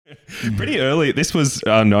Pretty early. This was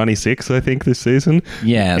 96, I think, this season.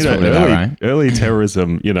 Yeah, that's probably early, right. Early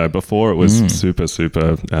terrorism, before it was super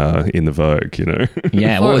in the vogue,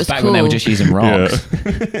 Yeah, well, it was back when they were just using rocks.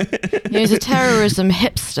 Yeah. He was a terrorism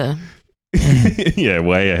hipster. Yeah,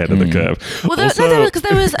 way ahead of the curve. Well, because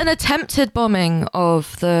there was an attempted bombing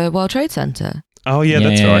of the World Trade Center. Oh, yeah,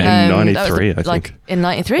 that's right. In 93, I think. In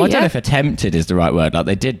 93, well, I don't know if attempted is the right word. Like,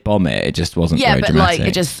 they did bomb it. It just wasn't very dramatic. Yeah,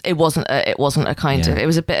 but it wasn't a kind of, it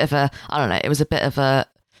was a bit of a, I don't know, it was a bit of an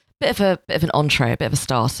entree, a bit of a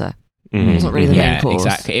starter. Mm-hmm. It wasn't really the main course.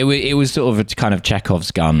 Exactly. It was sort of a kind of Chekhov's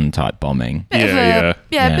gun type bombing. Bit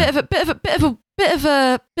of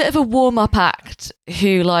a warm up act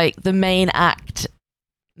who, like, the main act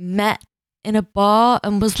met in a bar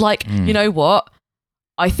and was like, you know what?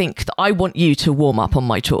 I think that I want you to warm up on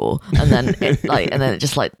my tour, and then it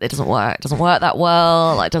just like it doesn't work. It doesn't work that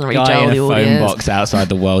well. Like, it doesn't really gel the audience. Guy in a phone box outside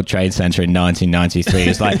the World Trade Center in 1993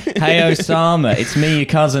 is like, "Hey Osama, it's me, your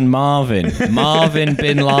cousin Marvin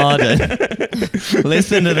bin Laden.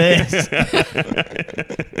 Listen to this."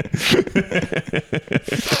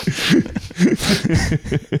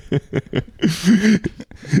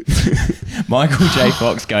 Michael J.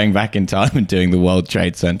 Fox going back in time and doing the World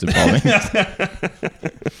Trade Center bombings.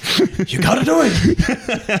 You gotta do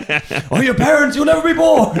it, or your parents, you'll never be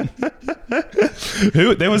born.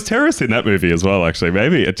 There was terrorists in that movie as well, actually.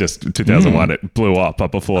 Maybe it just 2001 it blew up,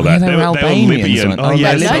 but before that they were Albanians.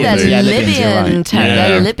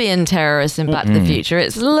 They're Libyan terrorists in Back to the Future.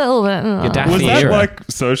 It's a little bit. Was that like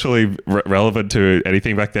socially relevant to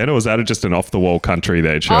anything back then, or was that just an off the wall country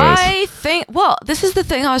they chose? I think. Well, this is the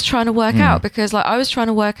thing I was trying to work out, because like I was trying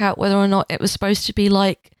to work out whether or not it was supposed to be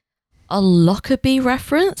like a Lockerbie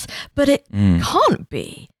reference, but it can't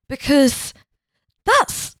be, because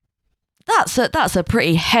that's a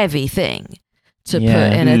pretty heavy thing to put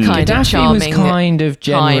in a kind of charming. Gaddafi was kind of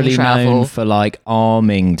generally travel. known for like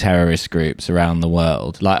arming terrorist groups around the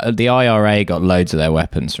world. Like the IRA got loads of their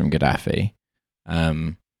weapons from Gaddafi.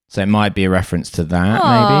 So it might be a reference to that,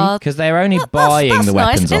 maybe, because they're only buying the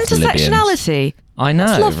weapons off the Libyans. Intersectionality. I know,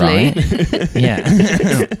 that's lovely. Right?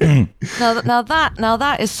 Yeah. now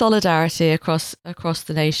that is solidarity across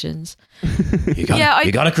the nations. You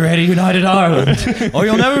got to create a united Ireland, or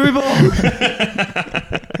you'll never be born.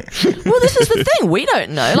 Well, this is the thing, we don't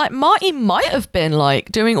know. Like, Marty might have been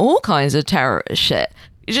like doing all kinds of terrorist shit.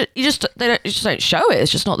 They don't show it.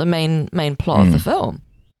 It's just not the main plot of the film.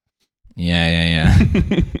 Yeah.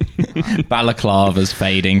 Balaclavas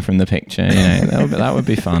fading from the picture. That would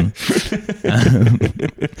be fun.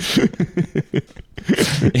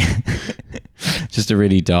 Just a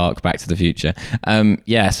really dark Back to the Future.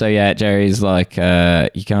 Jerry's like,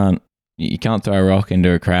 you can't throw a rock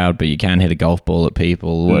into a crowd, but you can hit a golf ball at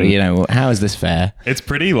people. Well, how is this fair? It's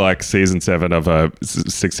pretty like season 7 of a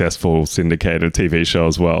successful syndicated TV show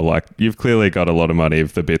as well. Like, you've clearly got a lot of money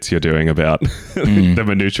if the bits you're doing about the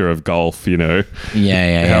minutiae of golf, How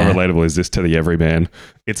relatable is this to the everyman?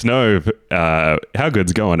 It's no, how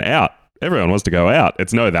good's going out? Everyone wants to go out.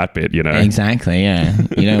 It's no that bit, Exactly, yeah.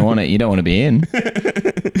 You don't want it. You don't want to be in.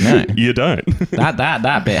 No, you don't.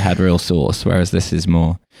 That bit had real sauce, whereas this is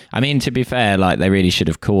more. I mean, to be fair, like, they really should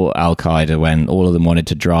have caught Al Qaeda when all of them wanted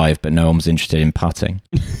to drive, but no one was interested in putting.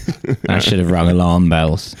 That should have rung alarm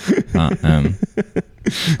bells. But,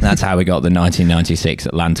 that's how we got the 1996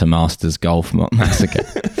 Atlanta Masters golf massacre.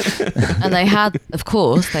 And they had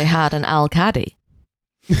an Al Caddy.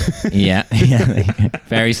 Yeah.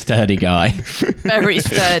 Very sturdy guy. Very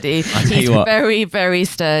sturdy. He's very, very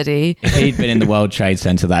sturdy. If he'd been in the World Trade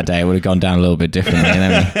Center that day, it would have gone down a little bit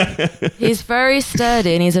differently. He's very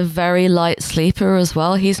sturdy, and he's a very light sleeper as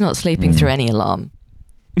well. He's not sleeping through any alarm.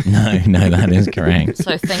 No, that is correct.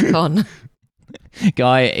 So think on.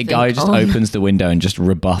 Guy just opens the window and just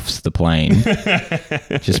rebuffs the plane.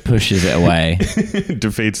 Just pushes it away.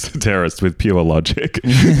 Defeats the terrorists with pure logic.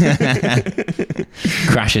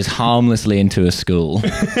 Crashes harmlessly into a school.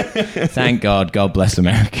 Thank God. God bless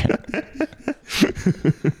America.